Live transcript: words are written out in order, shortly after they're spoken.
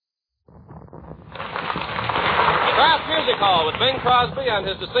Hall with Bing Crosby and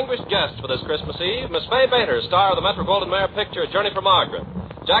his distinguished guest for this Christmas Eve, Miss Fay Bainter, star of the Metro-Goldwyn-Mayer picture Journey for Margaret,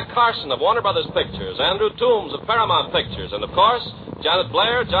 Jack Carson of Warner Brothers Pictures, Andrew Toombs of Paramount Pictures, and, of course, Janet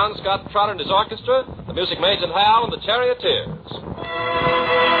Blair, John Scott Trotter and his orchestra, the Music Maids and Hal, and the Charioteers.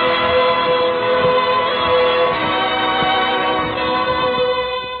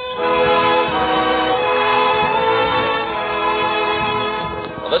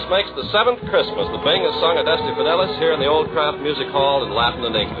 This makes the 7th Christmas that Bing has sung Adeste Fidelis here in the old Kraft Music Hall in Latin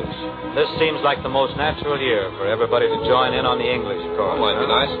and English. This seems like the most natural year for everybody to join in on the English chorus. It might be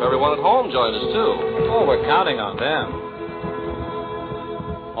nice if everyone at home joined us, too. Oh, we're counting on them.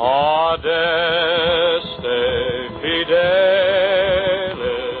 Adeste Fidelis,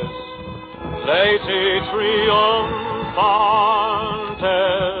 leti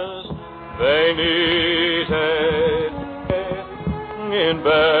triumphantes, venite in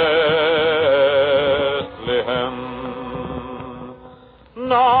Bethlehem,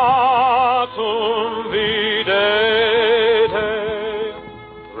 natum videte,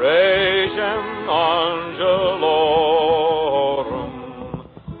 regem angelorum,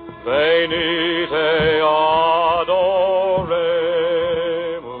 venite adoremus,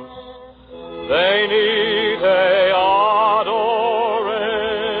 venite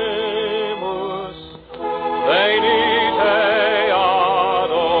adoremus, venite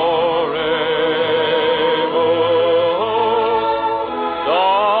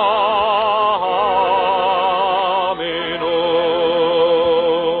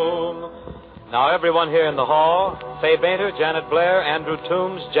everyone here in the hall, Fay Bainter, Janet Blair, Andrew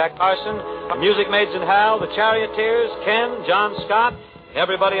Toombs, Jack Carson, Music Maids and Hal, the Charioteers, Ken, John Scott,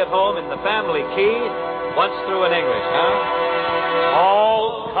 everybody at home in the family key, once through in English, huh?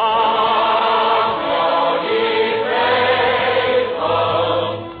 All come, ye faithful,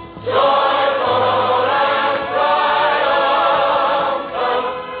 joyful and triumphant,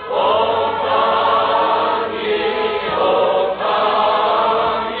 O come ye, O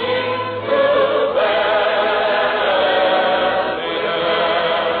come ye to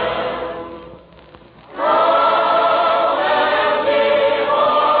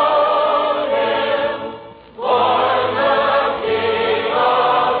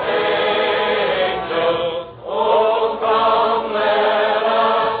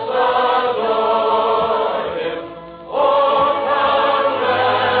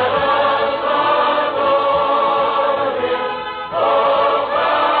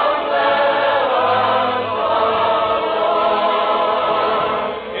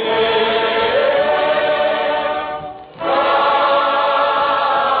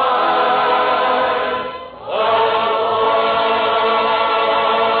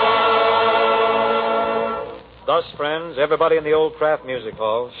Thus, friends, everybody in the old Kraft Music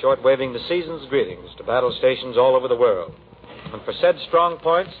Hall, short-waving the season's greetings to battle stations all over the world. And for said strong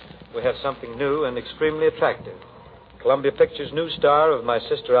points, we have something new and extremely attractive. Columbia Pictures' new star of My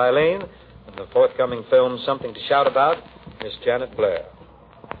Sister Eileen, and the forthcoming film Something to Shout About, Miss Janet Blair.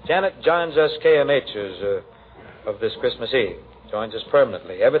 Janet joins us KMHers of this Christmas Eve. Joins us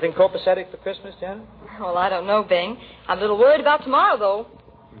permanently. Everything copacetic for Christmas, Janet? Well, I don't know, Bing. I'm a little worried about tomorrow, though.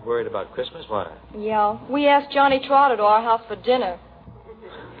 You worried about Christmas? Why? Yeah, we asked Johnny Trotter to our house for dinner.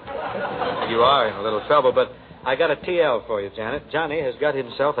 You are in a little trouble, but I got a TL for you, Janet. Johnny has got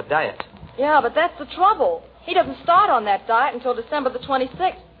himself a diet. Yeah, but that's the trouble. He doesn't start on that diet until December the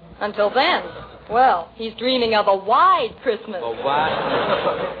 26th. Until then, well, he's dreaming of a wide Christmas. A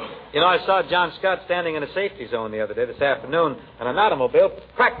wide? You know, I saw John Scott standing in a safety zone the other day, this afternoon, and an automobile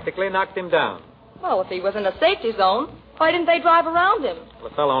practically knocked him down. Well, if he was in a safety zone, why didn't they drive around him? Well,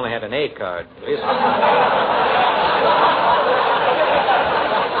 the fellow only had an A card.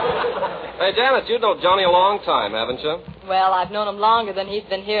 Hey, Janet, you've known Johnny a long time, haven't you? Well, I've known him longer than he's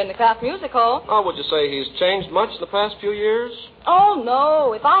been here in the Kraft Music Hall. Oh, would you say he's changed much in the past few years? Oh,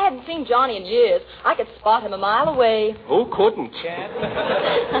 no. If I hadn't seen Johnny in years, I could spot him a mile away. Who couldn't? Can't.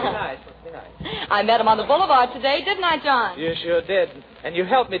 Be nice. I met him on the boulevard today, didn't I, John? You sure did. And you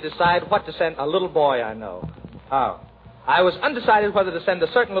helped me decide what to send a little boy I know. How? I was undecided whether to send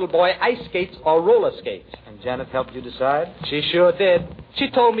a certain little boy ice skates or roller skates. And Janet helped you decide? She sure did. She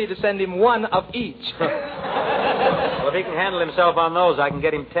told me to send him one of each. Well, if he can handle himself on those, I can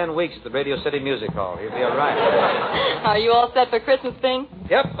get him 10 weeks at the Radio City Music Hall. He'll be all right. Are you all set for Christmas, Bing?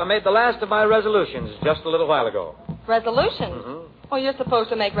 Yep, I made the last of my resolutions just a little while ago. Resolutions? Mm-hmm. Well, you're supposed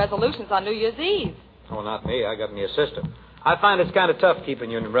to make resolutions on New Year's Eve. Oh, not me. I got me assistant. I find it's kind of tough keeping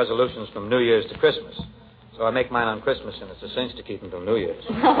your resolutions from New Year's to Christmas. So So I make mine on Christmas, and it's a cinch to keep until New Year's.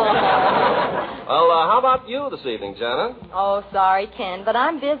 Well, how about you this evening, Janet? Oh, sorry, Ken, but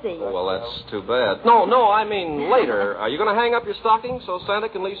I'm busy. Oh, well, that's too bad. No, I mean later. Are you going to hang up your stocking so Santa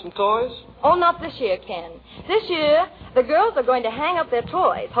can leave some toys? Oh, not this year, Ken. This year, the girls are going to hang up their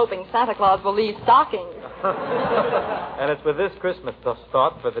toys, hoping Santa Claus will leave stockings. And it's with this Christmas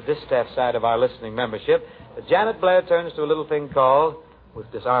thought for the distaff side of our listening membership that Janet Blair turns to a little thing called, with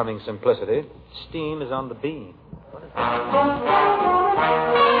disarming simplicity, steam is on the beam. What is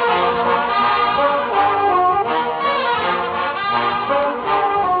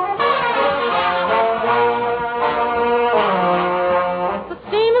The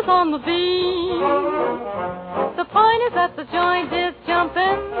steam is on the beam. The point is that the joint is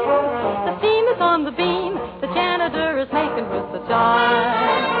jumping. The steam is on the beam. The janitor is making with the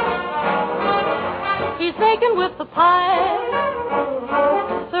jive. He's making with the pipe.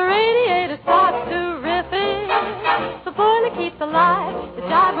 The radiator starts to riff it. The boiler keeps alive. The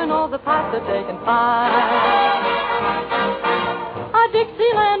jive when all the pipes are taking fire. A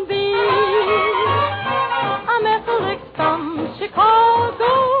Dixieland beam. A Methodix from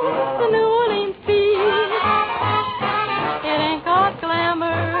Chicago. The New Orleans beat. It ain't got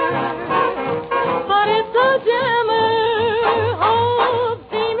glamour, but it's a jammer. Oh, the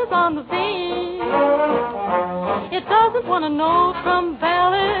steam is on the beam. It doesn't want a note from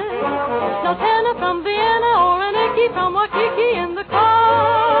ballad, no tenor from Vienna or an Icky from Waikiki in the car.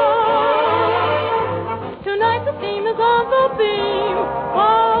 Tonight the steam is on the beam.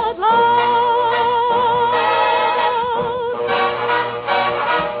 What love?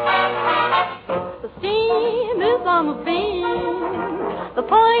 The steam is on the beam. The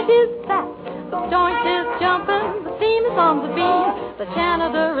point is fat, the joint is jumping. The steam is on the beam. The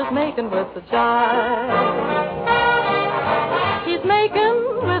janitor is making with the jive. He's making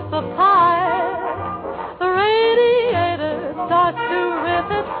with the pipe. The radiator starts to riff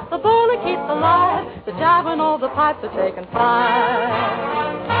it. The boiler keeps alive. The jive when all the pipes are taking fire.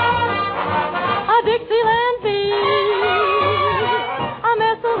 A Dixieland beat. A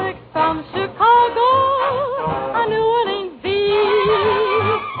Methodix from Chicago. A New Orleans beat.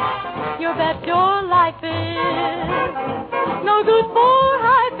 You bet your life is no good for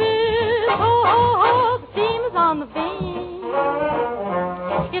high biz. Oh, the steam is on the beam.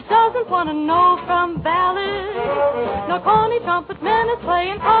 It doesn't want to know from ballad, no corny trumpet men is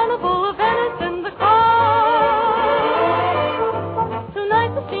playing Carnival of Venice in the car.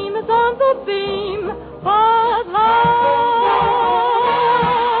 Tonight the steam is on the beam. What love?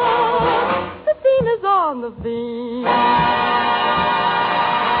 The steam is on the beam.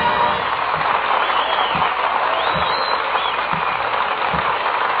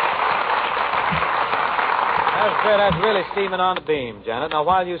 That's really steaming on the beam, Janet. Now,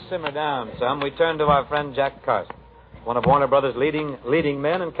 while you simmer down some, we turn to our friend Jack Carson. One of Warner Brothers' leading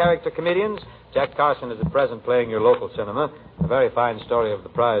men and character comedians. Jack Carson is at present playing your local cinema. A very fine story of the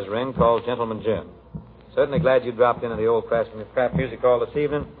prize ring called Gentleman Jim. Certainly glad you dropped into the old Kraft Music Hall this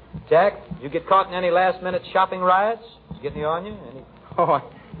evening. Jack, did you get caught in any last-minute shopping riots? Did you get any on you? Oh, I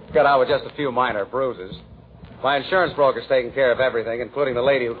got out with just a few minor bruises. My insurance broker's taking care of everything, including the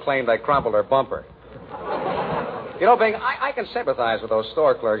lady who claimed I crumpled her bumper. You know, Bing, I can sympathize with those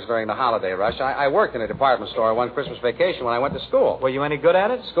store clerks during the holiday rush. I worked in a department store one Christmas vacation when I went to school. Were you any good at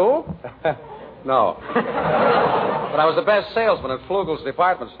it? School? No. But I was the best salesman at Flugel's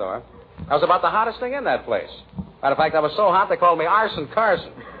department store. I was about the hottest thing in that place. Matter of fact, I was so hot they called me Arson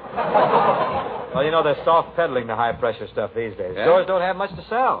Carson. Well, you know, they're soft peddling the high-pressure stuff these days. Yeah? Stores don't have much to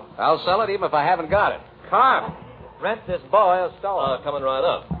sell. I'll sell it even if I haven't got it. Carm, rent this boy a stall. Coming right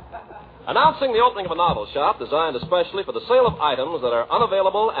up. Announcing the opening of a novel shop designed especially for the sale of items that are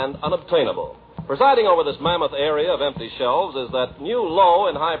unavailable and unobtainable. Presiding over this mammoth area of empty shelves is that new low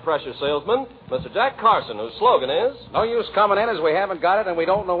and high-pressure salesman, Mr. Jack Carson, whose slogan is, No use coming in as we haven't got it and we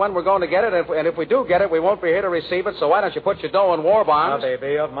don't know when we're going to get it. And if we do get it, we won't be here to receive it. So why don't you put your dough in war bonds? A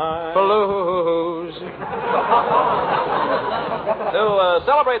baby of mine. Blues. To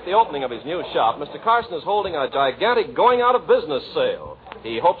celebrate the opening of his new shop, Mr. Carson is holding a gigantic going-out-of-business sale.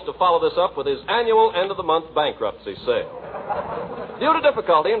 He hopes to follow this up with his annual end-of-the-month bankruptcy sale. Due to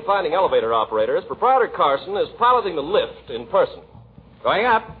difficulty in finding elevator operators, proprietor Carson is piloting the lift in person. Going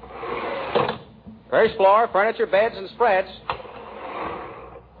up. First floor, furniture, beds, and spreads.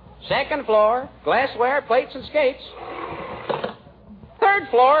 Second floor, glassware, plates, and skates. Third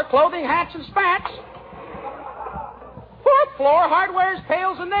floor, clothing, hats, and spats. Fourth floor, hardwares,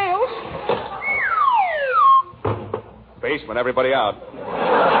 pails, and nails. Basement, everybody out.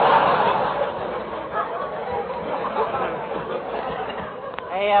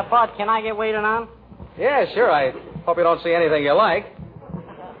 Hey, Bud, can I get waited on? Yeah, sure. I hope you don't see anything you like.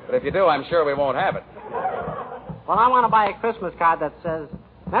 But if you do, I'm sure we won't have it. Well, I want to buy a Christmas card that says,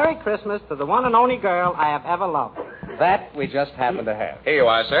 Merry Christmas to the one and only girl I have ever loved. That we just happen to have. Here you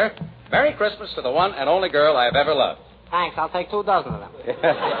are, sir. Merry Christmas to the one and only girl I have ever loved. Thanks. I'll take 2 dozen of them.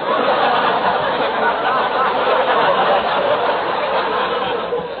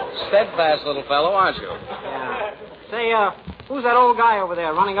 Steadfast little fellow, aren't you? Yeah. Say, who's that old guy over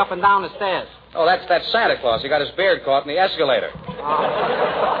there running up and down the stairs? Oh, that's Santa Claus. He got his beard caught in the escalator.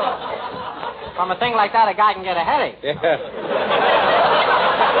 From a thing like that, a guy can get a headache. Yeah.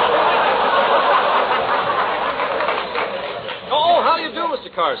 Oh, how do you do, Mr.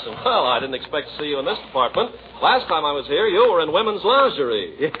 Carson? Well, I didn't expect to see you in this department. Last time I was here, you were in women's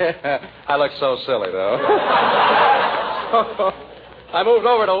lingerie. Yeah, I look so silly, though. I moved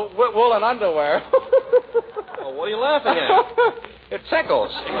over to woolen underwear. Oh, what are you laughing at? It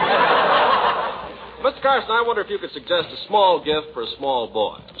tickles. Mr. Carson, I wonder if you could suggest a small gift for a small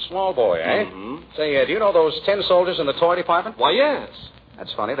boy. Small boy, eh? Mm-hmm. Say, do you know those tin soldiers in the toy department? Why, yes.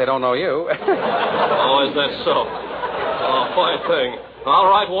 That's funny. They don't know you. Oh, is that so? Oh, fine thing. I'll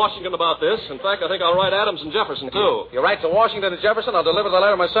write Washington about this. In fact, I think I'll write Adams and Jefferson, too. You write to Washington and Jefferson, I'll deliver the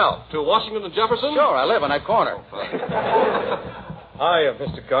letter myself. To Washington and Jefferson? Sure, I live on that corner. Hiya,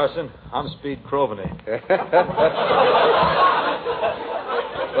 Mr. Carson. I'm Speed Crovaney.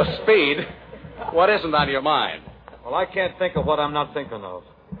 Well, Speed, what isn't on your mind? Well, I can't think of what I'm not thinking of.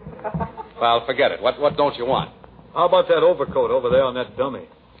 Well, forget it. What don't you want? How about that overcoat over there on that dummy?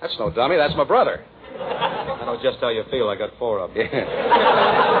 That's no dummy. That's my brother. I know just how you feel. I got 4 of them. Yeah.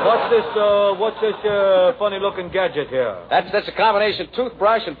 What's this funny-looking gadget here? That's a combination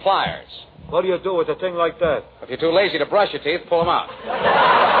toothbrush and pliers. What do you do with a thing like that? If you're too lazy to brush your teeth, pull them out.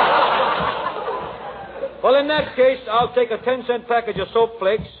 Well, in that case, I'll take a 10-cent package of soap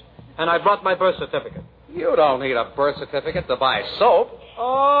flakes, and I brought my birth certificate. You don't need a birth certificate to buy soap.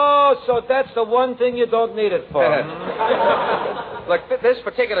 Oh, so that's the one thing you don't need it for. Look, this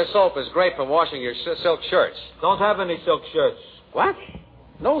particular soap is great for washing your silk shirts. Don't have any silk shirts. What?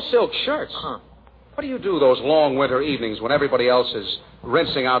 No silk shirts? Huh. What do you do those long winter evenings when everybody else is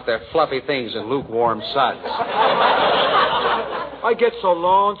rinsing out their fluffy things in lukewarm suds? I get so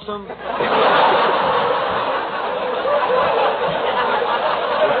lonesome.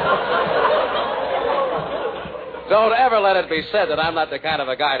 Don't ever let it be said that I'm not the kind of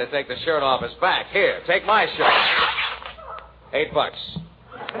a guy to take the shirt off his back. Here, take my shirt. $8.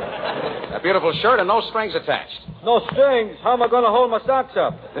 A beautiful shirt and no strings attached. No strings? How am I going to hold my socks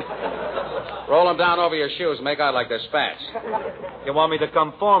up? Roll them down over your shoes and make out like they're spats. You want me to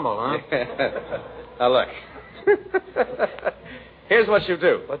come formal, huh? Now, look. Here's what you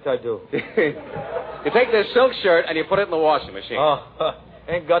do. What I do? You take this silk shirt and you put it in the washing machine. Oh,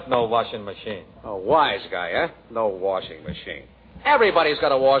 ain't got no washing machine. Oh, wise guy, huh? No washing machine. Everybody's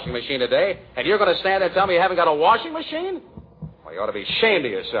got a washing machine today, and you're going to stand there and tell me you haven't got a washing machine? Well, you ought to be ashamed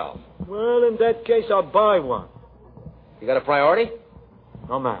of yourself. Well, in that case, I'll buy one. You got a priority?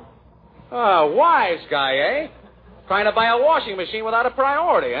 No, ma'am. Oh, wise guy, eh? Trying to buy a washing machine without a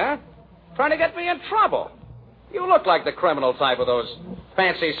priority, huh? Trying to get me in trouble. You look like the criminal type with those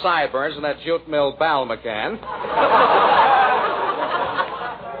fancy sideburns and that jute mill bowel McCann.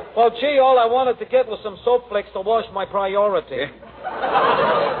 Well, gee, all I wanted to get was some soap flakes to wash my priority.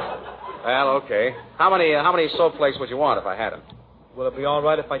 Well, okay. How many soap flakes would you want if I had them? Will it be all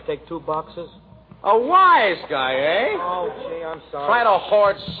right if I take 2 boxes? A wise guy, eh? Oh, gee, I'm sorry. Trying to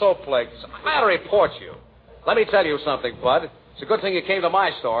hoard soap flakes. I ought to report you. Let me tell you something, Bud. It's a good thing you came to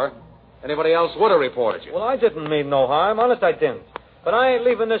my store. Anybody else would have reported you. Well, I didn't mean no harm. Honest, I didn't. But I ain't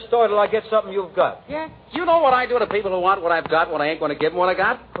leaving this store till I get something you've got. Yeah? You know what I do to people who want what I've got when I ain't going to give them what I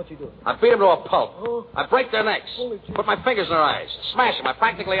got? What you do? I beat them to a pulp. Oh. I break their necks. Put my fingers in their eyes. Smash them. I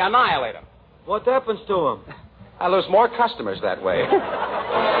practically annihilate them. What happens to them? I lose more customers that way. That's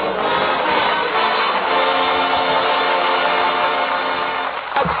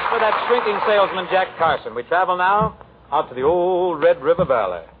for that shrinking salesman, Jack Carson. We travel now out to the old Red River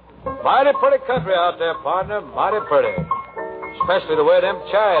Valley. Mighty pretty country out there, partner. Mighty pretty. Especially the way them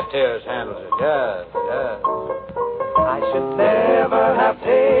charioteers handles it. Yes, yes. I should never have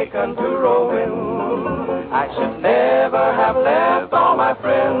taken to rowing. I should never have left all my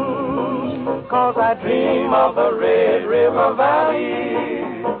friends. 'Cause I dream of the Red River Valley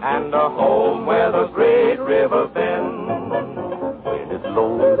and a home where the great river bends. When it's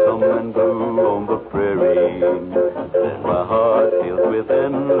lonesome and blue on the prairie, then my heart fills with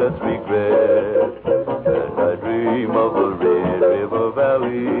endless regret. And I dream of the Red River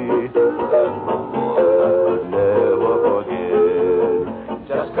Valley I could never forget.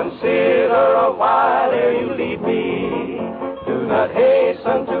 Just consider a while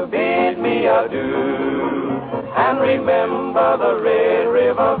remember the Red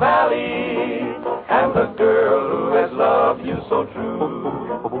River Valley and the girl who has loved you so true.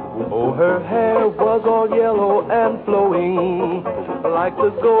 Oh, her hair was all yellow and flowing, like the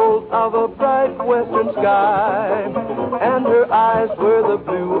gold of a bright western sky. And her eyes were the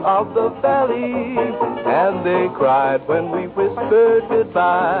blue of the valley, and they cried when we whispered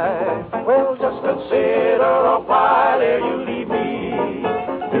goodbye. Well, just consider a while ere you leave me.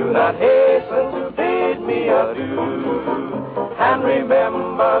 Do not hasten to bid me adieu. And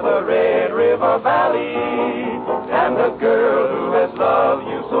remember the Red River Valley and the girl who has loved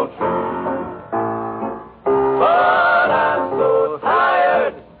you so true. But I'm so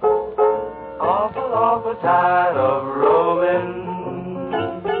tired, awful tired of roaming.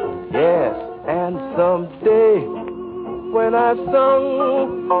 Yes, and someday when I've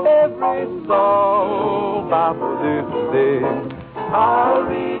sung every song, I'll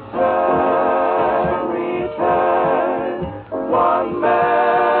return one melody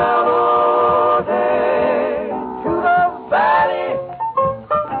to the valley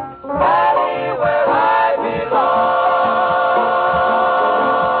where I belong.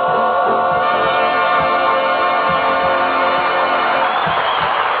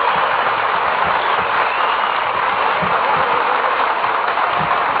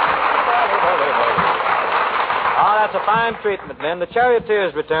 That's a fine treatment, men. The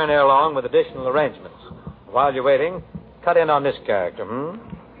Charioteers return ere long with additional arrangements. While you're waiting, cut in on this character,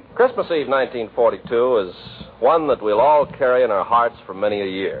 Christmas Eve 1942 is one that we'll all carry in our hearts for many a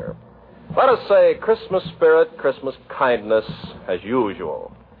year. Let us say Christmas spirit, Christmas kindness, as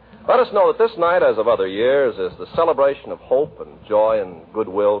usual. Let us know that this night, as of other years, is the celebration of hope and joy and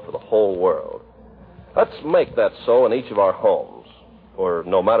goodwill for the whole world. Let's make that so in each of our homes. For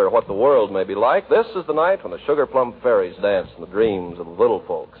no matter what the world may be like, this is the night when the sugar plum fairies dance in the dreams of the little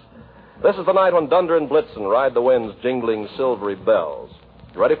folks. This is the night when Dunder and Blitzen ride the winds jingling silvery bells.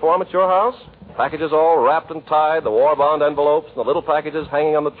 You ready for them at your house? Packages all wrapped and tied, the war bond envelopes and the little packages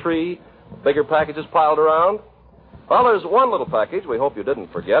hanging on the tree, bigger packages piled around. Well, there's one little package we hope you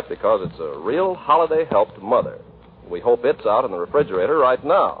didn't forget because it's a real holiday help to Mother. We hope it's out in the refrigerator right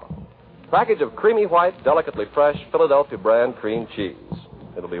now. Package of creamy white, delicately fresh Philadelphia brand cream cheese.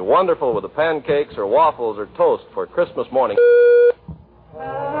 It'll be wonderful with the pancakes or waffles or toast for Christmas morning.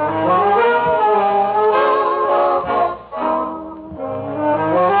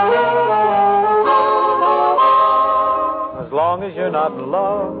 As long as you're not in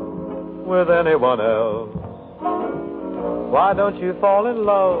love with anyone else, why don't you fall in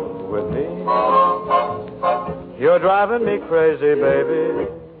love with me? You're driving me crazy, baby.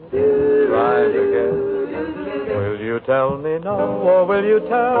 Trying to guess. Will you tell me no, or will you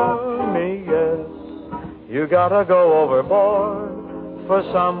tell me yes? You gotta go overboard for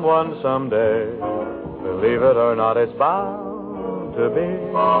someone someday. Believe it or not, it's bound to be.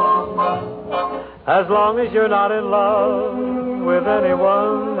 As long as you're not in love with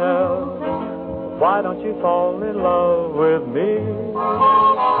anyone else, why don't you fall in love with me?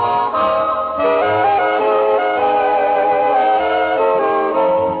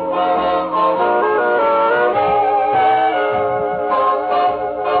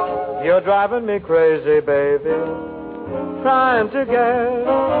 You're driving me crazy, baby, trying to guess.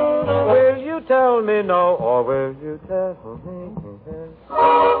 Will you tell me no, or will you tell me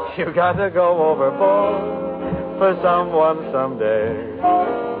yes? You got to go overboard for someone someday.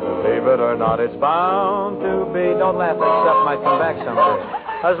 Believe it or not, it's bound to be. Don't laugh, that stuff might come back someday.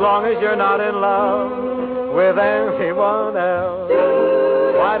 As long as you're not in love with anyone else,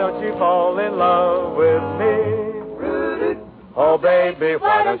 why don't you fall in love with me? Oh, baby,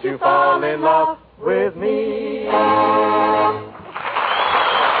 why don't you fall in love with me?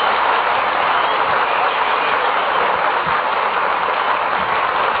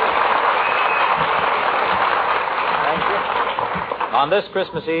 Thank you. On this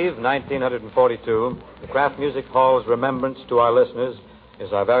Christmas Eve, 1942, the Kraft Music Hall's remembrance to our listeners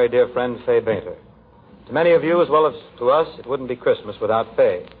is our very dear friend, Fay Bainter. To many of you, as well as to us, it wouldn't be Christmas without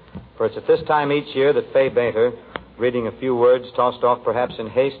Fay. For it's at this time each year that Fay Bainter, reading a few words tossed off perhaps in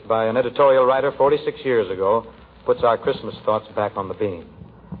haste by an editorial writer 46 years ago, puts our Christmas thoughts back on the beam.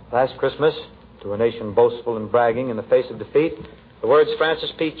 Last Christmas, to a nation boastful and bragging in the face of defeat, the words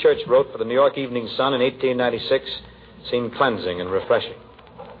Francis P. Church wrote for the New York Evening Sun in 1896 seemed cleansing and refreshing.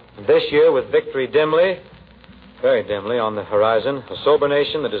 And this year, with victory dimly, very dimly on the horizon, a sober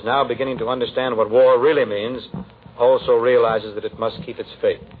nation that is now beginning to understand what war really means also realizes that it must keep its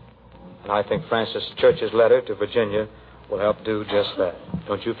faith. And I think Francis Church's letter to Virginia will help do just that.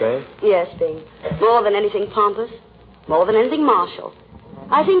 Don't you, Fay? Yes, Bing. More than anything pompous, more than anything martial.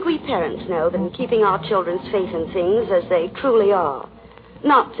 I think we parents know that in keeping our children's faith in things as they truly are,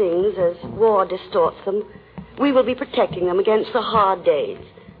 not things as war distorts them, we will be protecting them against the hard days,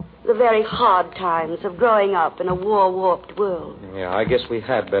 the very hard times of growing up in a war-warped world. Yeah, I guess we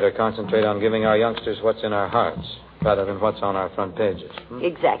had better concentrate on giving our youngsters what's in our hearts rather than what's on our front pages.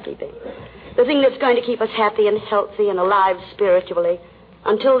 Exactly, Babe. The thing that's going to keep us happy and healthy and alive spiritually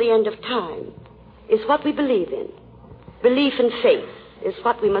until the end of time is what we believe in. Belief and faith is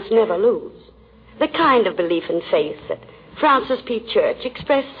what we must never lose. The kind of belief and faith that Francis P. Church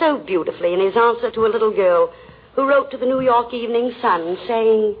expressed so beautifully in his answer to a little girl who wrote to the New York Evening Sun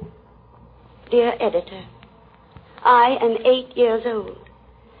saying, "Dear editor, I am 8 years old.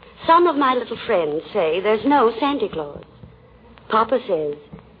 Some of my little friends say there's no Santa Claus. Papa says,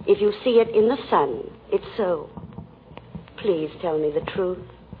 if you see it in the sun, it's so. Please tell me the truth.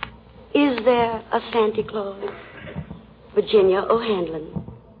 Is there a Santa Claus?" Virginia O'Hanlon.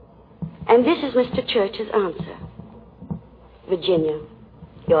 And this is Mr. Church's answer. Virginia,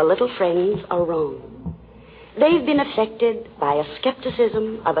 your little friends are wrong. They've been affected by a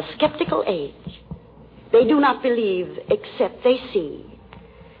skepticism of a skeptical age. They do not believe except they see.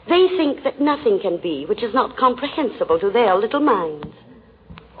 They think that nothing can be which is not comprehensible to their little minds.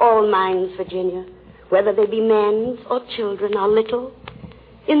 All minds, Virginia, whether they be men's or children, are little.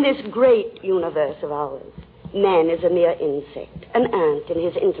 In this great universe of ours, man is a mere insect, an ant in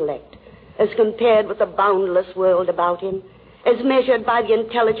his intellect, as compared with the boundless world about him, as measured by the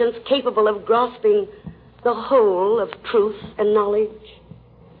intelligence capable of grasping the whole of truth and knowledge.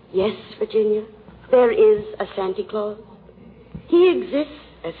 Yes, Virginia, there is a Santa Claus. He exists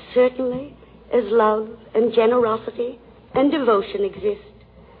as certainly as love and generosity and devotion exist,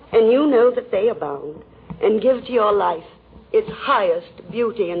 and you know that they abound and give to your life its highest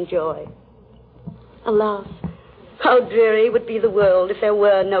beauty and joy. Alas, how dreary would be the world if there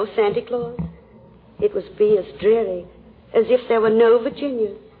were no Santa Claus. It would be as dreary as if there were no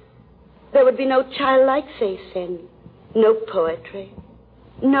Virginias. There would be no childlike faith then, no poetry,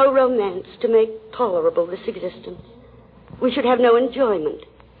 no romance to make tolerable this existence. We should have no enjoyment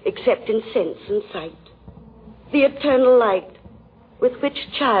except in sense and sight. The eternal light with which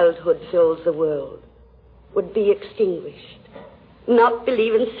childhood fills the world would be extinguished. Not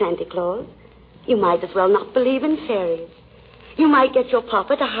believe in Santa Claus? You might as well not believe in fairies. You might get your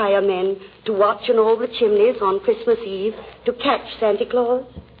papa to hire men to watch in all the chimneys on Christmas Eve to catch Santa Claus.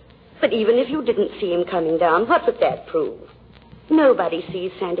 But even if you didn't see him coming down, what would that prove? Nobody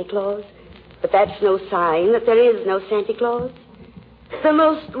sees Santa Claus, but that's no sign that there is no Santa Claus. The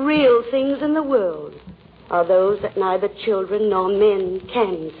most real things in the world are those that neither children nor men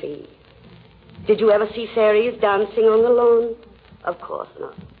can see. Did you ever see fairies dancing on the lawn? Of course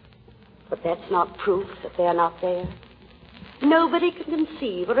not. But that's not proof that they're not there. Nobody can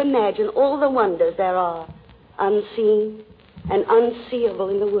conceive or imagine all the wonders there are, unseen and unseeable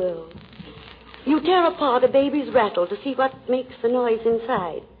in the world. You tear apart a baby's rattle to see what makes the noise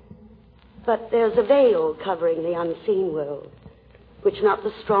inside. But there's a veil covering the unseen world, which not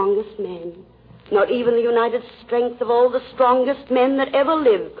the strongest men, not even the united strength of all the strongest men that ever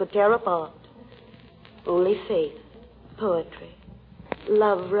lived could tear apart. Only faith, poetry,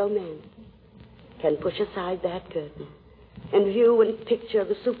 love, romance can push aside that curtain and view and picture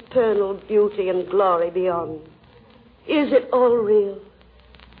the supernal beauty and glory beyond. Is it all real?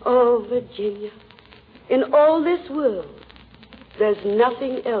 Oh, Virginia, in all this world, there's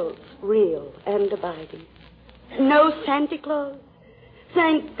nothing else real and abiding. No Santa Claus.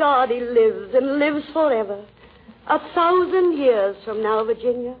 Thank God he lives and lives forever. 1,000 years from now,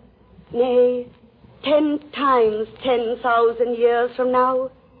 Virginia, nay, 10 times 10,000 years from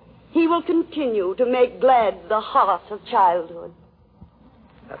now, he will continue to make glad the heart of childhood.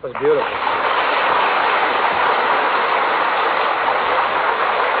 That was beautiful.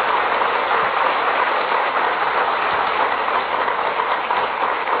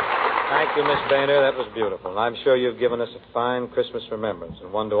 Thank you, Miss Bainter. That was beautiful. I'm sure you've given us a fine Christmas remembrance,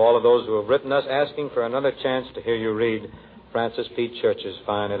 and one to all of those who have written us asking for another chance to hear you read Francis P. Church's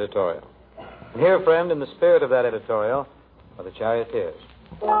fine editorial. And here, friend, in the spirit of that editorial, are the Charioteers.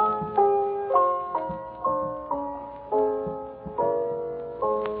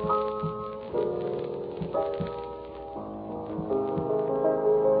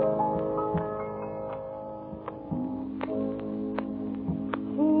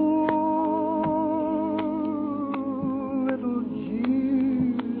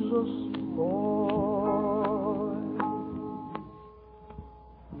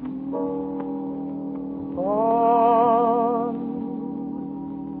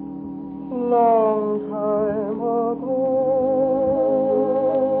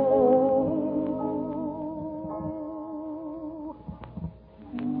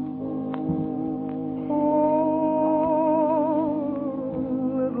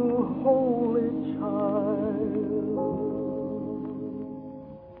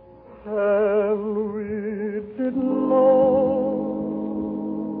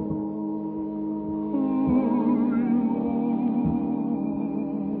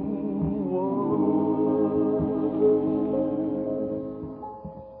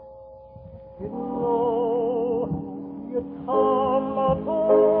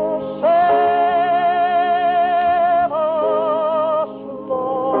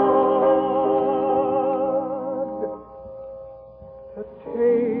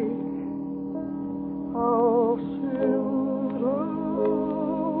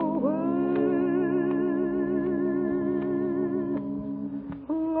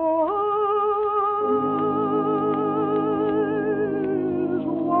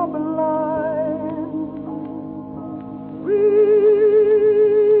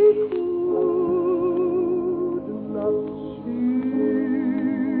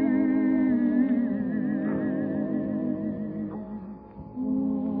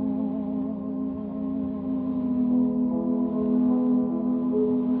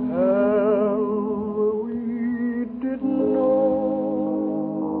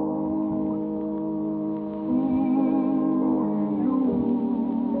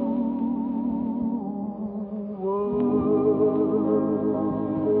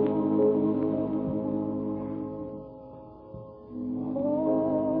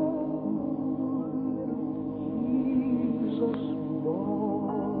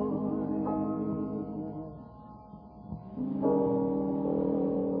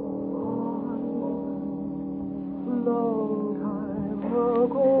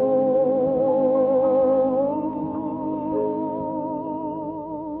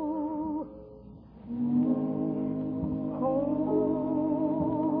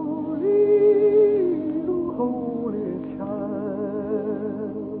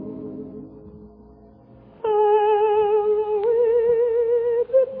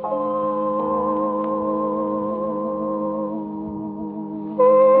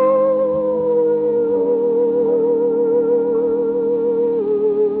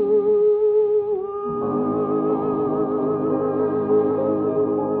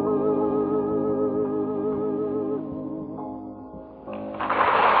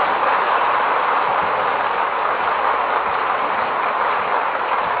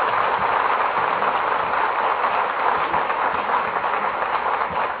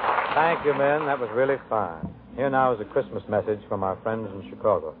 Thank you, men. That was really fine. Here now is a Christmas message from our friends in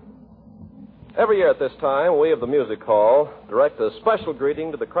Chicago. Every year at this time, we of the Music Hall direct a special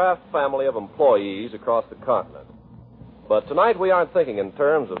greeting to the Kraft family of employees across the continent. But tonight we aren't thinking in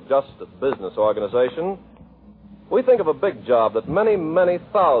terms of just a business organization. We think of a big job that many, many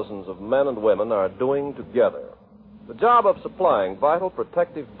thousands of men and women are doing together. The job of supplying vital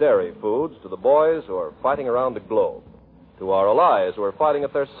protective dairy foods to the boys who are fighting around the globe, to our allies who are fighting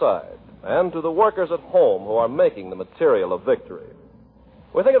at their side, and to the workers at home who are making the material of victory.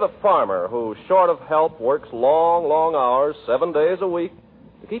 We think of the farmer who, short of help, works long, long hours, 7 days a week,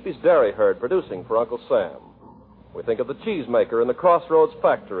 to keep his dairy herd producing for Uncle Sam. We think of the cheesemaker in the Crossroads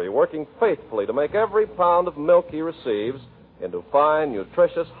factory, working faithfully to make every pound of milk he receives into fine,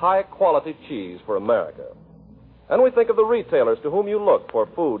 nutritious, high-quality cheese for America. And we think of the retailers to whom you look for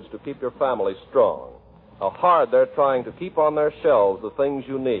foods to keep your family strong, how hard they're trying to keep on their shelves the things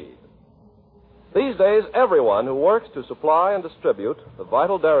you need. These days, everyone who works to supply and distribute the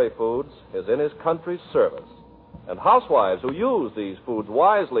vital dairy foods is in his country's service. And housewives who use these foods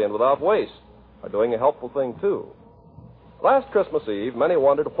wisely and without waste are doing a helpful thing, too. Last Christmas Eve, many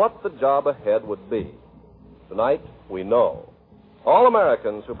wondered what the job ahead would be. Tonight, we know. All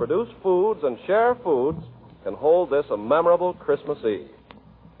Americans who produce foods and share foods can hold this a memorable Christmas Eve.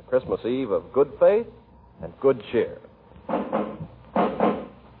 A Christmas Eve of good faith and good cheer.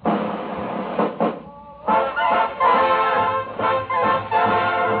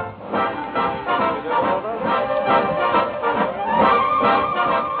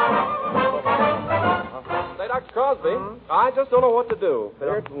 Crosby, I just don't know what to do.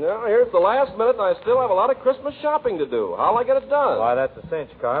 Here's the last minute, and I still have a lot of Christmas shopping to do. How'll I get it done? Why, that's a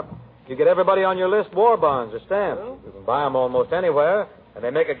cinch, Carp. You get everybody on your list war bonds or stamps. Well, You can buy them almost anywhere, and they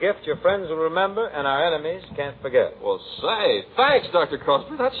make a gift your friends will remember and our enemies can't forget. Well, say, thanks, Dr.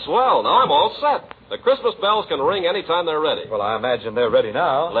 Crosby. That's swell. Now I'm all set. The Christmas bells can ring any time they're ready. Well, I imagine they're ready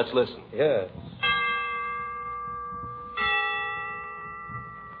now. Let's listen. Yes.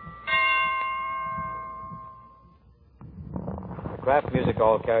 Kraft Music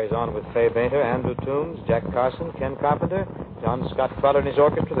Hall carries on with Fay Bainter, Andrew Toombs, Jack Carson, Ken Carpenter, John Scott Cruller and his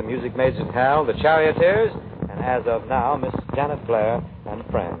orchestra, the Music Maids in Hal, the Charioteers, and as of now, Miss Janet Blair and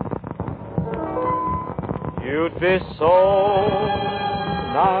friends. You'd be so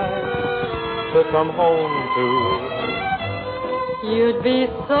nice to come home to. You'd be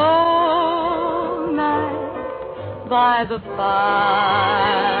so nice by the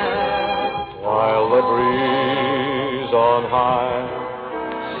fire. While the breeze on high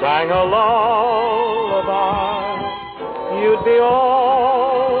sang a lullaby, you'd be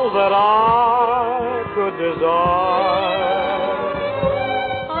all that I could desire.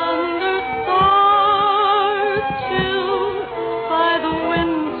 Under stars chill by the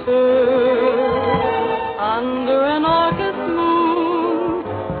winter, under an August moon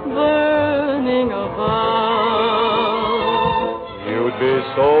burning above, You'd be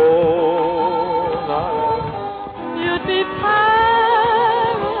so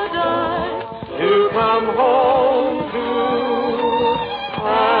come home to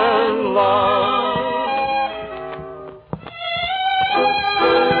and love.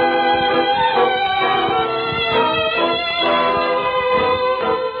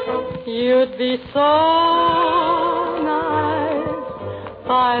 You'd be so nice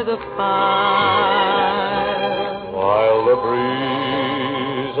by the fire. While the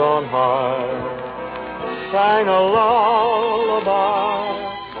breeze on high sang a lullaby,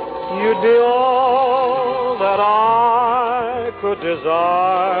 you'd be all that I could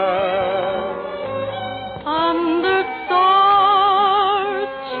desire. Under stars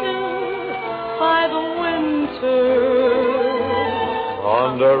chill by the winter,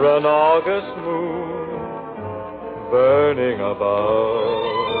 Under an August moon burning above,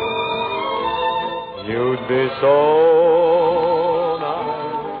 you'd be so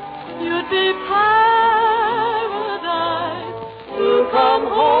nice. you'd be paradise To come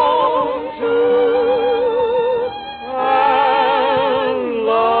home to and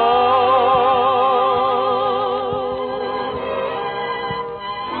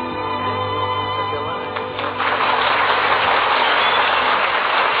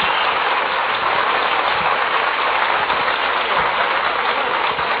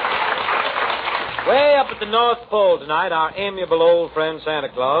Way up at the North Pole tonight, our amiable old friend Santa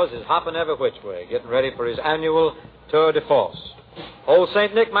Claus is hopping every which way, getting ready for his annual tour de force. Old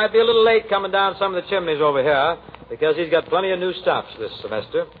St. Nick might be a little late coming down some of the chimneys over here because he's got plenty of new stops this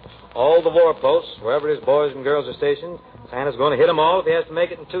semester. All the war posts, wherever his boys and girls are stationed, Santa's going to hit them all if he has to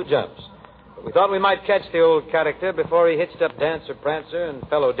make it in 2 jumps. But we thought we might catch the old character before he hitched up Dancer, Prancer, and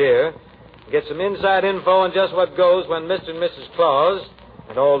Fellow Deer Get some inside info on just what goes when Mr. and Mrs. Claus,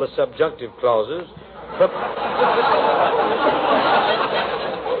 and all the subjunctive clauses,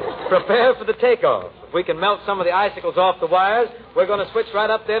 prepare for the takeoff. If we can melt some of the icicles off the wires, we're going to switch right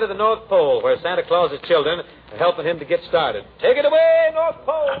up there to the North Pole, where Santa Claus's children are helping him to get started. Take it away, North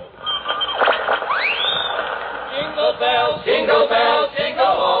Pole! Jingle bells, jingle bells, jingle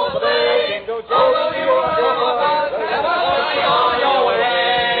all the way. Jingle, jingle, all your way.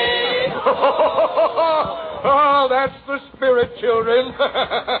 Oh, that's the spirit, children.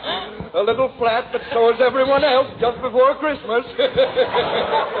 A little flat, but so is everyone else just before Christmas.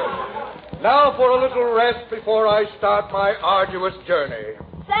 Now for a little rest before I start my arduous journey.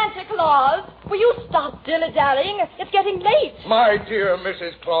 Santa Claus, will you stop dilly-dallying? It's getting late. My dear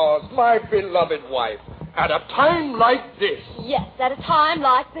Mrs. Claus, my beloved wife, at a time like this. Yes, at a time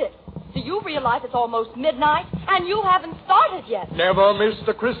like this. Do you realize it's almost midnight, and you haven't started yet? Never missed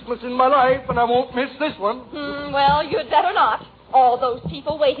a Christmas in my life, and I won't miss this one. Well, you'd better not. All those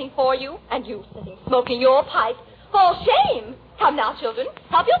people waiting for you, and you sitting smoking your pipe. For shame! Come now, children.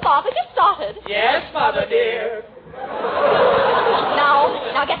 Help your father get started. Yes, Mother dear.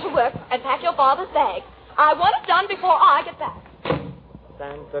 Now get to work and pack your father's bag. I want it done before I get back.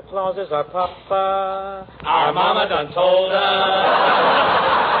 Santa Claus is our papa. Our mama done told us.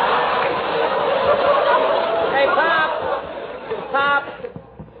 Hey, Pop,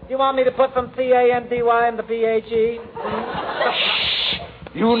 you want me to put some C-A-N-D-Y in the P-H-E?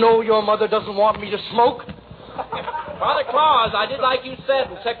 You know your mother doesn't want me to smoke. Father Claus, I did like you said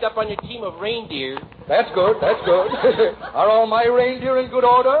and checked up on your team of reindeer. That's good. Are all my reindeer in good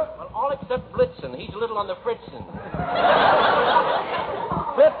order? Well, all except Blitzen. He's a little on the fritzen.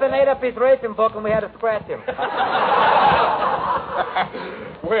 Blitzen ate up his racing book and we had to scratch him.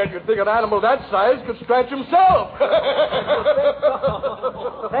 Well, you'd think an animal that size could scratch himself.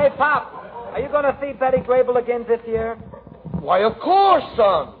 Hey, Pop, are you going to see Betty Grable again this year? Why, of course,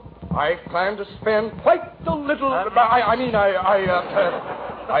 son. I plan to spend quite a little... I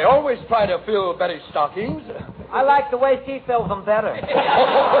always try to fill Betty's stockings. I like the way she fills them better.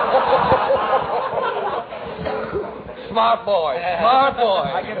 Smart boy.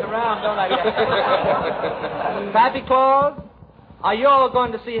 I get around, don't I? Pappy Claus, are you all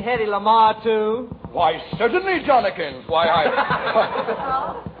going to see Hedy Lamarr, too? Why, certainly, Johnnikins.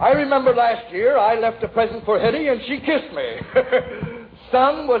 I remember last year I left a present for Hetty and she kissed me.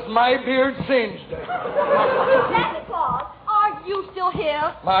 Son, was my beard singed. Santa Claus, are you still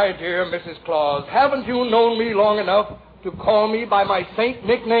here? My dear Mrs. Claus, haven't you known me long enough to call me by my saint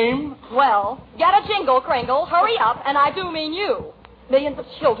nickname? Well, get a jingle, Kringle. Hurry up, and I do mean you. Millions of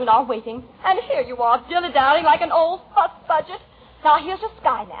children are waiting, and here you are dilly-dallying like an old fuss budget. Now, here's your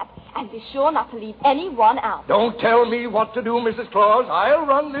sky nap, and be sure not to leave anyone out. Don't tell me what to do, Mrs. Claus. I'll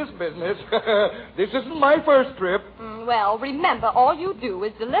run this business. This isn't my first trip. Well, remember, all you do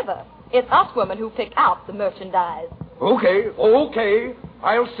is deliver. It's us women who pick out the merchandise. Okay.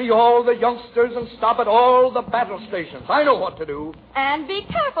 I'll see all the youngsters and stop at all the battle stations. I know what to do. And be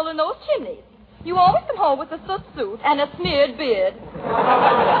careful in those chimneys. You always come home with a soot suit and a smeared beard.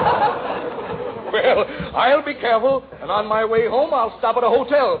 Well, I'll be careful, and on my way home, I'll stop at a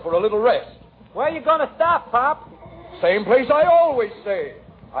hotel for a little rest. Where are you going to stop, Pop? Same place I always stay.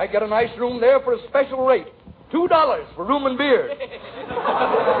 I get a nice room there for a special rate. $2 for room and beer. Say,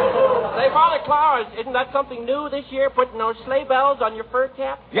 Father Claus, isn't that something new this year, putting those sleigh bells on your fur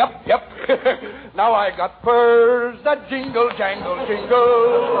cap? Yep. Now I got furs that jingle, jangle,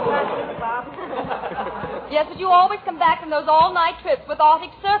 jingle. Yes, but you always come back from those all-night trips with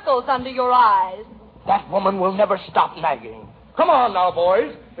Arctic circles under your eyes. That woman will never stop nagging. Come on now,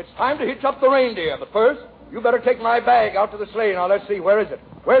 boys. It's time to hitch up the reindeer. But first, you better take my bag out to the sleigh. Now, let's see. Where is it?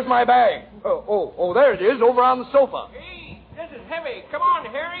 Where's my bag? Oh, there it is, over on the sofa. Hey, this is heavy. Come on,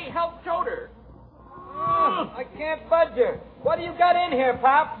 Harry. Help Toter. I can't budge her. What do you got in here,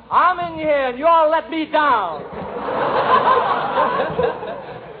 Pop? I'm in here, and you all let me down.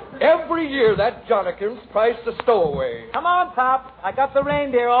 Every year, that Johnnikins tries to stow away. Come on, Pop. I got the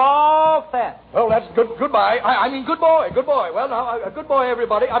reindeer all set. Well, that's good. Goodbye. I mean, good boy. Well, now, good boy,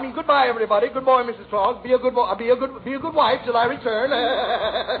 everybody. Goodbye, everybody. Good boy, Mrs. Claus. Be a good boy. Be a good wife till I return.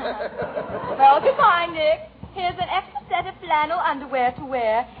 Well, goodbye, Nick. Here's an extra set of flannel underwear to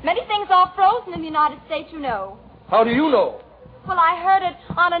wear. Many things are frozen in the United States, you know. How do you know? Well, I heard it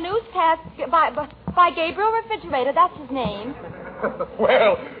on a newscast by Gabriel Refrigerator. That's his name.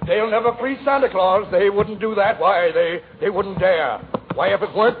 Well, they'll never freeze Santa Claus. They wouldn't do that. Why, they wouldn't dare. Why, if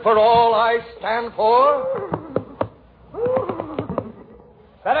it weren't for all I stand for...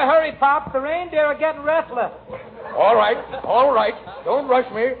 Better hurry, Pop. The reindeer are getting restless. All right. Don't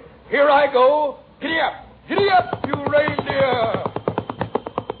rush me. Here I go. Giddy up. Giddy up, you reindeer.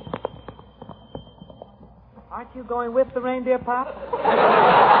 Aren't you going with the reindeer, Pop?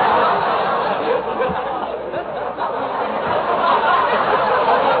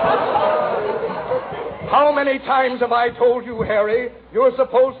 How many times have I told you, Harry, you're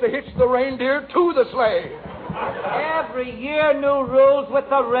supposed to hitch the reindeer to the sleigh? Every year, new rules with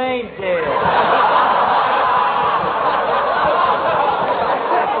the reindeer.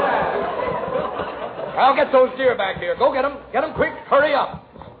 I'll get those deer back here. Go get them. Get them quick. Hurry up.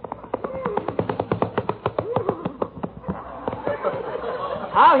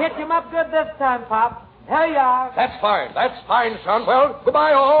 I'll hit him up good this time, Pop. Here you are. That's fine. That's fine, son. Well,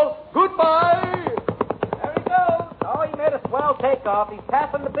 goodbye, all. Goodbye. There he goes. Oh, he made a swell takeoff. He's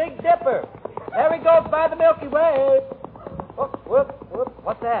passing the Big Dipper. There he goes by the Milky Way. Whoop, whoop, whoop.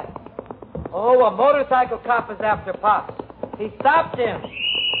 What's that? Oh, a motorcycle cop is after Pop. He stopped him.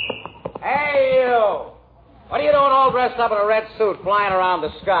 Hey, you! What are you doing all dressed up in a red suit flying around the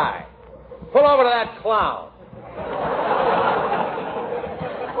sky? Pull over to that cloud.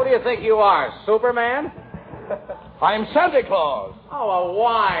 Who do you think you are, Superman? I'm Santa Claus. Oh, a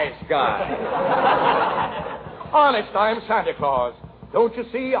wise guy. Honest, I'm Santa Claus. Don't you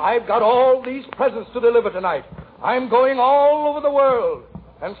see, I've got all these presents to deliver tonight. I'm going all over the world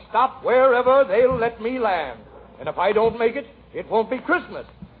and stop wherever they'll let me land. And if I don't make it, it won't be Christmas.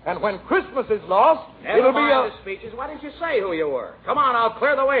 And when Christmas is lost, it'll be the speeches. Why didn't you say who you were? Come on, I'll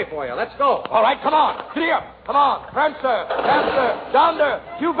clear the way for you. Let's go. All right, come on. Giddy up. Come on. Prancer, Dancer, Donder,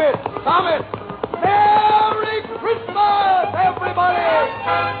 Cupid, Comet. Merry Christmas,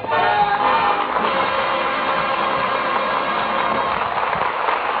 everybody!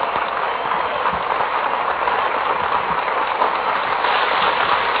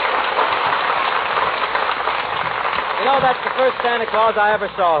 You know, that's the first Santa Claus I ever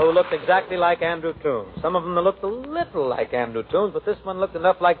saw who looked exactly like Andrew Toombs. Some of them looked a little like Andrew Toombs, but this one looked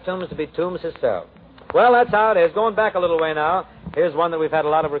enough like Toombs to be Toombs himself. Well, that's how it is. Going back a little way now, here's one that we've had a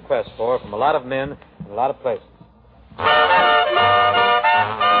lot of requests for from a lot of men in a lot of places.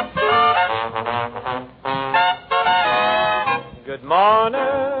 Good morning,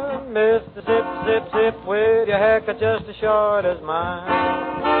 Mr. Zip, Zip, Zip, with your haircut just as short as mine.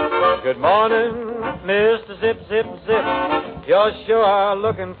 Good morning, Mr. Zip, Zip, Zip, you sure are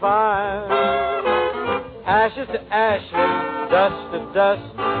looking fine. Ashes to ashes, dust to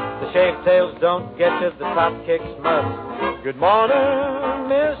dust, the shaved tails don't get you, the top kicks must. Good morning,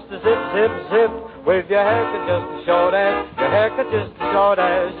 Mr. Zip, Zip, Zip, with your haircut just as short as, your haircut just as short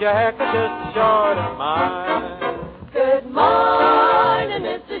as, your haircut just as short as mine. Good morning,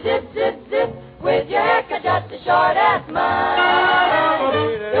 Mr. Zip, Zip, Zip, with your haircut just as short as mine.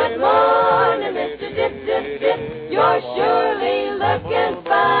 Good morning, Mr. Zip, Zip, Zip, you're surely looking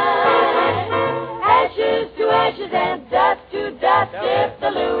fine. Ashes to ashes and dust to dust, if the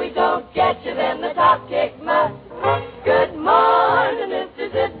Louis don't get you, then the top kick must. Good morning, Mr.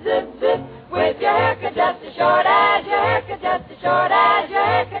 Zip, Zip, Zip, with your haircut just as short as, your haircut just as short as, your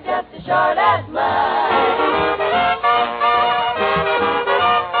haircut just as short as mine.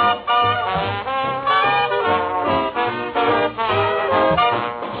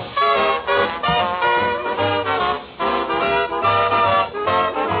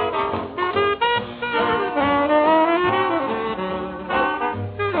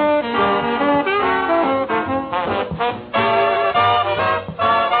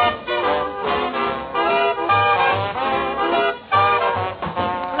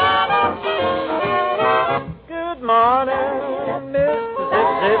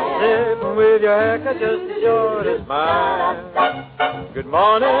 Your haircut just as short as mine. Good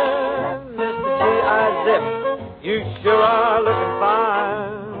morning, Mr. G.I. Zip. You sure are looking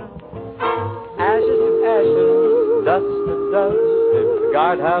fine. Ashes to ashes, dust to dust. If the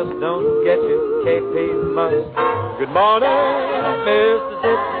guardhouse don't get you, KP must. Good morning, Mr.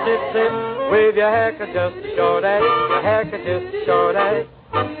 Zip, Zip, Zip. With your haircut just as short as, your haircut just as short as.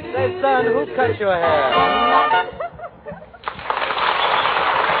 Say, son, who cut your hair?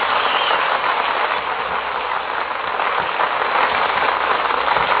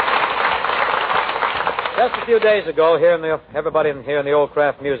 Just a few days ago, everybody here in the old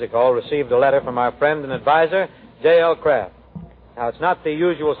Kraft Music Hall received a letter from our friend and advisor, J.L. Kraft. Now, it's not the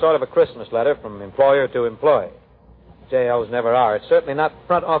usual sort of a Christmas letter from employer to employee. J.L.'s never are. It's certainly not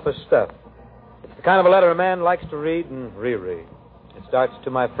front office stuff. It's the kind of a letter a man likes to read and reread. It starts to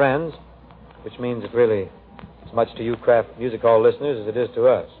my friends, which means it really as much to you Kraft Music Hall listeners as it is to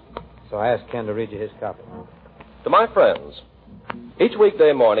us. So I asked Ken to read you his copy. To my friends, each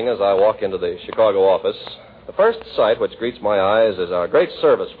weekday morning as I walk into the Chicago office, The first sight which greets my eyes is our great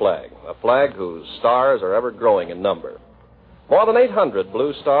service flag, a flag whose stars are ever growing in number. More than 800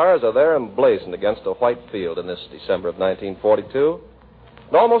 blue stars are there emblazoned against a white field in this December of 1942.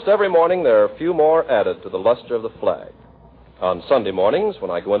 And almost every morning there are a few more added to the luster of the flag. On Sunday mornings,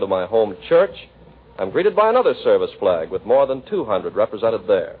 when I go into my home church, I'm greeted by another service flag with more than 200 represented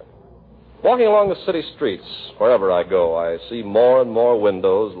there. Walking along the city streets, wherever I go, I see more and more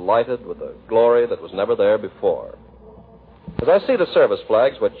windows lighted with a glory that was never there before. As I see the service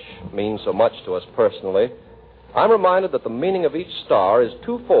flags, which mean so much to us personally, I'm reminded that the meaning of each star is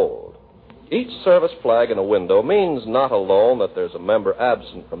twofold. Each service flag in a window means not alone that there's a member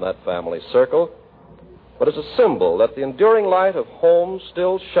absent from that family circle, but is a symbol that the enduring light of home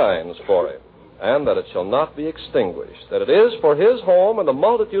still shines for him, and that it shall not be extinguished, that it is for his home and the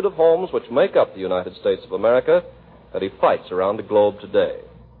multitude of homes which make up the United States of America that he fights around the globe today.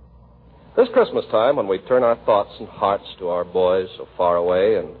 This Christmas time, when we turn our thoughts and hearts to our boys so far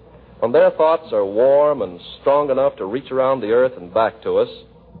away, and when their thoughts are warm and strong enough to reach around the earth and back to us,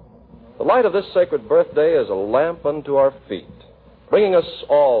 the light of this sacred birthday is a lamp unto our feet, bringing us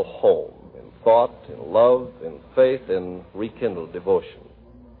all home in thought, in love, in faith, in rekindled devotion.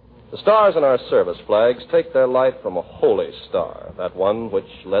 The stars in our service flags take their light from a holy star, that one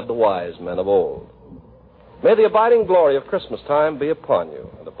which led the wise men of old. May the abiding glory of Christmas time be upon you,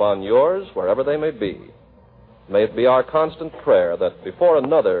 and upon yours, wherever they may be. May it be our constant prayer that before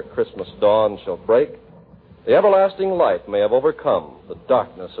another Christmas dawn shall break, the everlasting light may have overcome the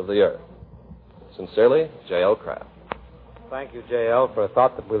darkness of the earth. Sincerely, J.L. Kraft. Thank you, J.L., for a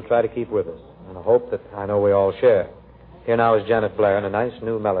thought that we'll try to keep with us, and a hope that I know we all share. Here now is Janet Blair in a nice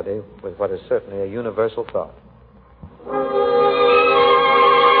new melody with what is certainly a universal thought.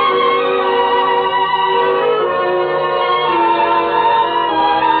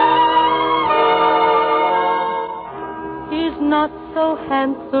 He's not so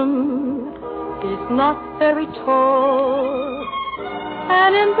handsome, he's not very tall,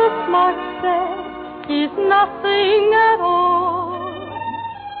 and in the smart set, he's nothing at all.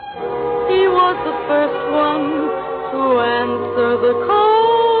 He was the first one to answer the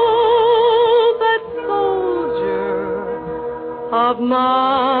call, that soldier of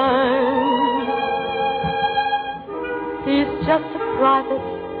mine. He's just a private,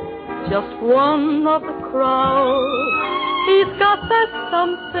 just one of the crowd. He's got that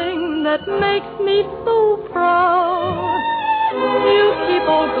something that makes me so proud. You keep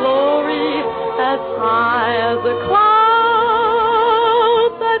Old Glory as high as a cloud,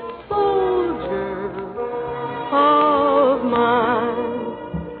 that of mine.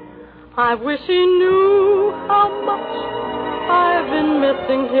 I wish he knew how much I've been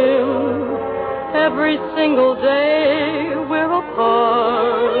missing him. Every single day we're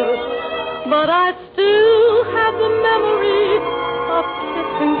apart, but I still have the memory of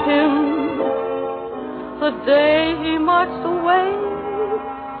kissing him the day he marched away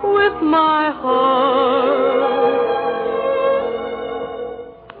with my heart.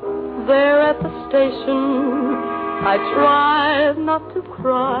 There at the station, I tried not to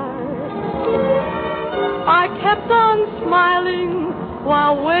cry. I kept on smiling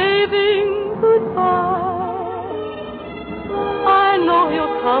while waving goodbye. I know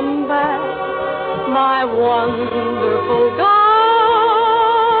he'll come back, my wonderful guy,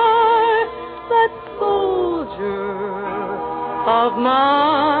 that soldier of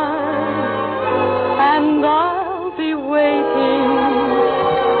mine, and I'll be waiting.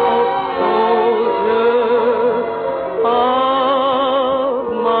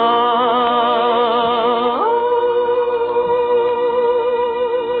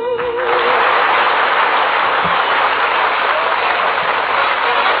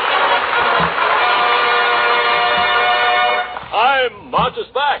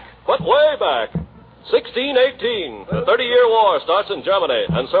 Way back. 1618. The 30-Year War starts in Germany,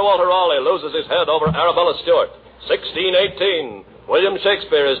 and Sir Walter Raleigh loses his head over Arabella Stuart. 1618. William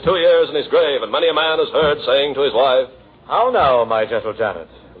Shakespeare is 2 years in his grave, and many a man has heard saying to his wife, "How now, my gentle Janet?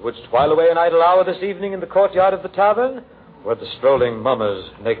 Wouldst while away an idle hour this evening in the courtyard of the tavern, where the strolling mummers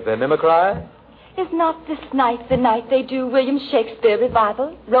make their mimicry?" Is not this night the night they do William Shakespeare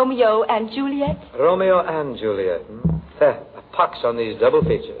revival, Romeo and Juliet? Romeo and Juliet. Pox on these double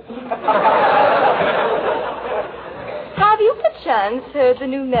features. Have you perchance heard the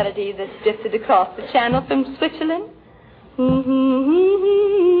new melody that's drifted across the channel from Switzerland?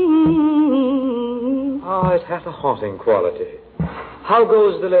 Oh, it hath a haunting quality. How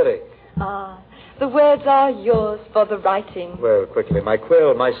goes the lyric? The words are yours for the writing. Well, quickly, my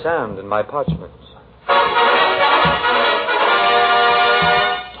quill, my sand, and my parchments.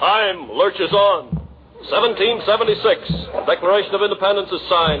 Time lurches on. 1776. The Declaration of Independence is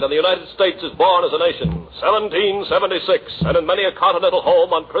signed, and the United States is born as a nation. 1776. And in many a continental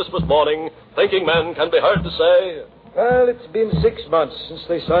home on Christmas morning, thinking men can be heard to say, Well, it's been 6 months since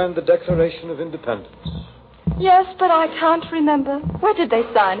they signed the Declaration of Independence. Yes, but I can't remember. Where did they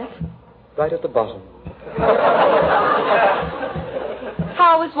sign it? Right at the bottom.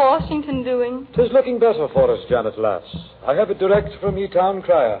 How is Washington doing? 'Tis looking better for us, Janet Lass. I have it direct from E-Town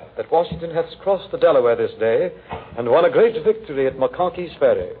Crier that Washington hath crossed the Delaware this day and won a great victory at McConkey's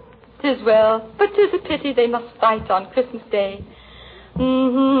Ferry. 'Tis well, but 'tis a pity they must fight on Christmas Day.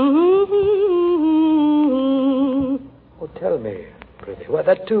 Oh, tell me, prithee,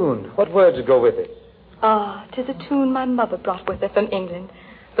 that tune, what words go with it? Ah, 'tis a tune my mother brought with her from England.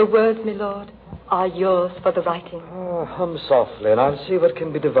 The words, my lord, are yours for the writing. Oh, hum softly, and I'll see what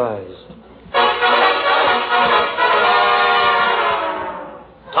can be devised.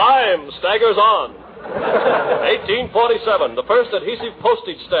 Time staggers on. 1847, the first adhesive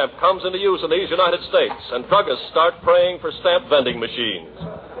postage stamp comes into use in these United States, and druggists start praying for stamp vending machines.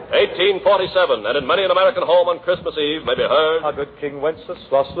 1847, and in many an American home on Christmas Eve may be heard, A good King Wenceslas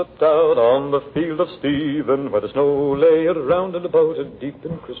slipped out on the field of Stephen, where the snow lay around and about it, deep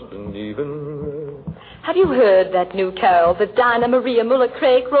and crisp and even. Have you heard that new carol that Dinah Maria Muller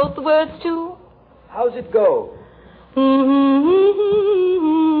Craig wrote the words to? How's it go?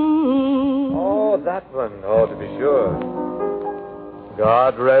 Oh, that one. Oh, to be sure.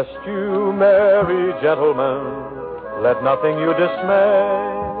 God rest you, merry gentlemen. Let nothing you dismay.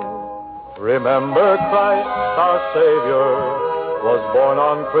 Remember Christ, our Savior, was born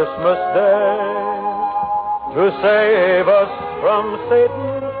on Christmas Day to save us from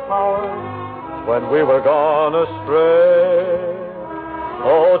Satan's power when we were gone astray.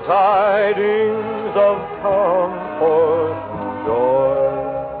 Oh, tidings of comfort and joy,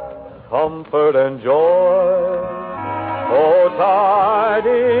 comfort and joy. Oh,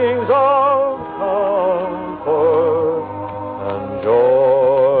 tidings of comfort and joy.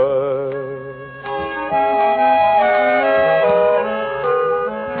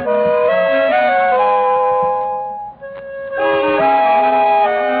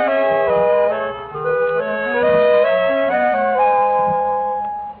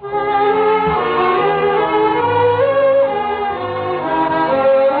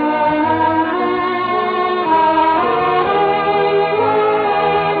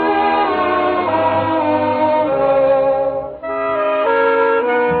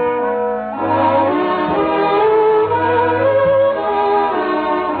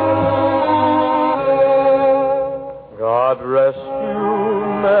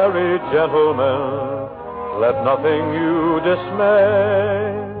 Gentlemen, let nothing you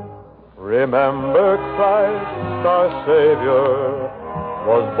dismay. Remember Christ, our Savior,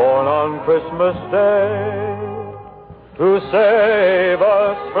 was born on Christmas Day to save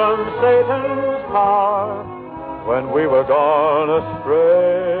us from Satan's power when we were gone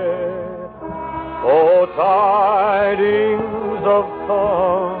astray. Oh, tidings of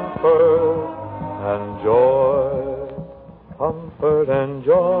comfort and joy, comfort and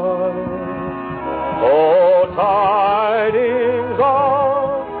joy. Oh, tidings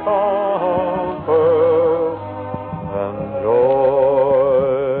of comfort and joy.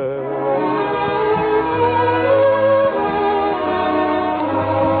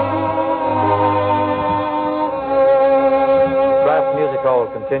 Kraft Music Hall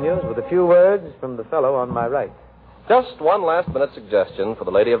continues with a few words from the fellow on my right. just one last-minute suggestion for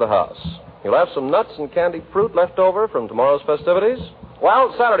the lady of the house. You'll have some nuts and candied fruit left over from tomorrow's festivities?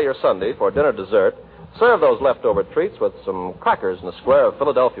 Well, Saturday or Sunday, for dinner dessert, serve those leftover treats with some crackers and a square of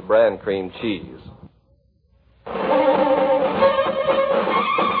Philadelphia brand cream cheese.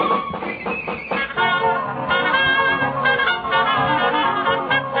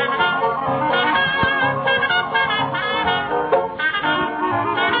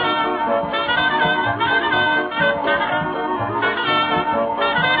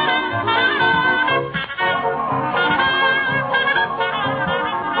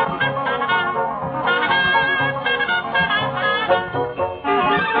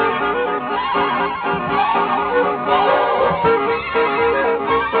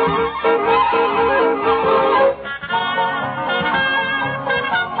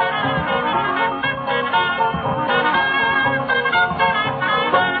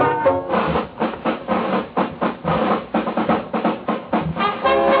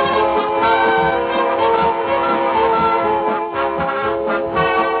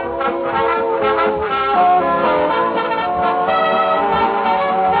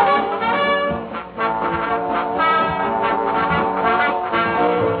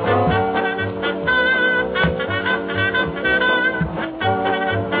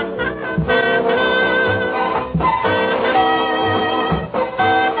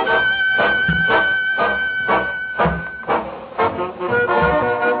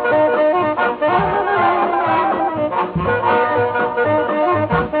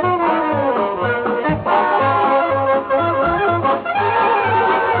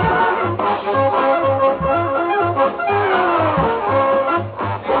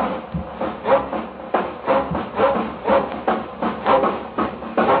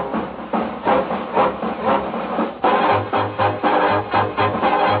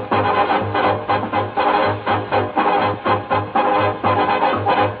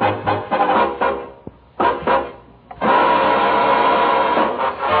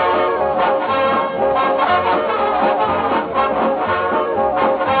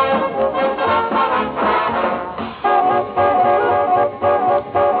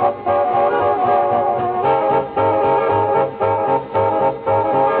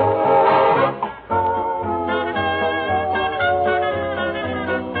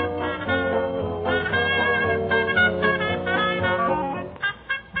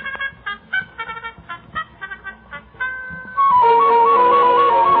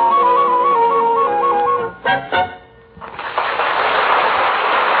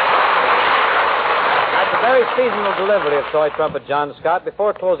 very seasonal delivery of Toy Trumpet John Scott.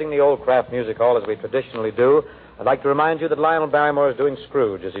 Before closing the old Kraft Music Hall, as we traditionally do, I'd like to remind you that Lionel Barrymore is doing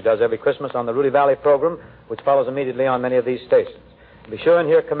Scrooge, as he does every Christmas on the Rudy Valley program, which follows immediately on many of these stations. Be sure and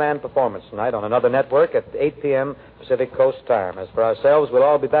hear Command Performance tonight on another network at 8 p.m. Pacific Coast time. As for ourselves, we'll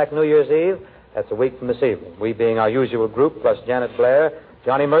all be back New Year's Eve. That's a week from this evening. We being our usual group, plus Janet Blair,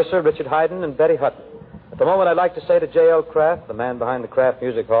 Johnny Mercer, Richard Hayden, and Betty Hutton. At the moment, I'd like to say to J.L. Kraft, the man behind the Kraft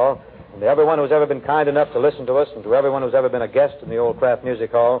Music Hall, and to everyone who's ever been kind enough to listen to us, and to everyone who's ever been a guest in the old Kraft Music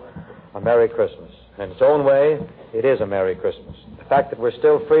Hall, a Merry Christmas. In its own way, it is a Merry Christmas. The fact that we're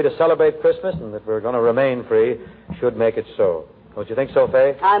still free to celebrate Christmas and that we're going to remain free should make it so. Don't you think so,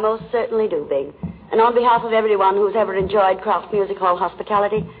 Faye? I most certainly do, Big. And on behalf of everyone who's ever enjoyed Kraft Music Hall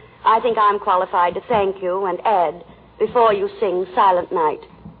hospitality, I think I'm qualified to thank you and add, before you sing Silent Night,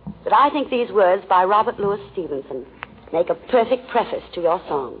 that I think these words by Robert Louis Stevenson make a perfect preface to your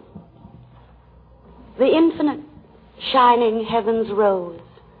song. The infinite, shining heavens rose,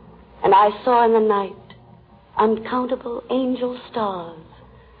 and I saw in the night uncountable angel stars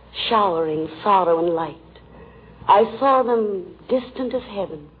showering sorrow and light. I saw them distant as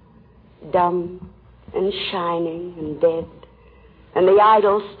heaven, dumb and shining and dead, and the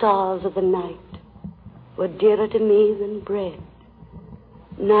idle stars of the night were dearer to me than bread.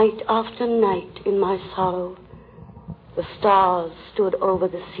 Night after night in my sorrow, the stars stood over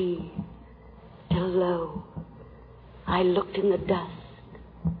the sea, till lo, I looked in the dusk,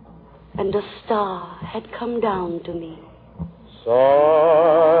 and a star had come down to me.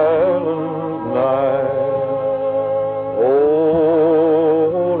 Silent night,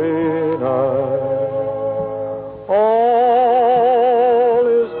 holy night, all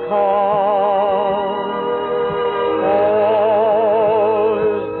is calm, all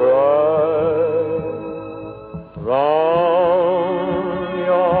is bright, round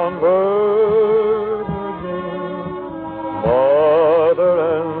yon virgin, mother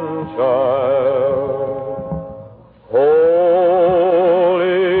and child, holy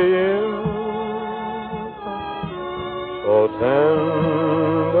infant, so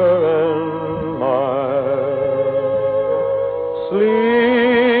tender and mild,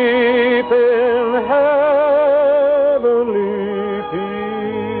 sleep in heavenly peace,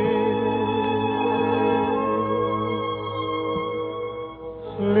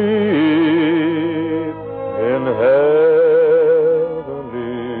 sleep in heavenly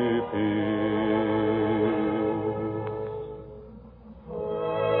peace.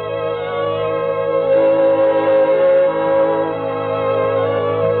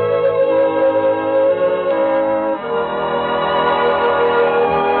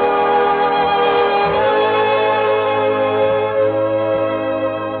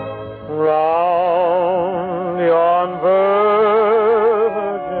 Round yon virgin,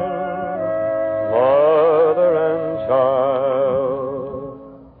 mother and child,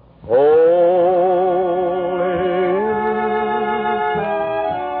 holy infant,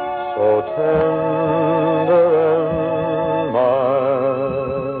 so tender and mild,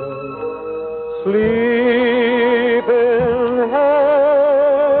 sleep in heavenly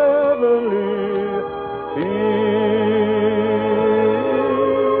peace,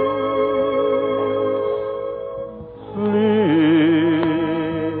 sleep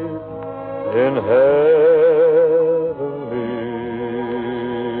in heavenly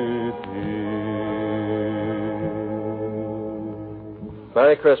peace.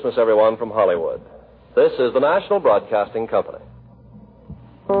 Merry Christmas, everyone, from Hollywood. This is the National Broadcasting Company.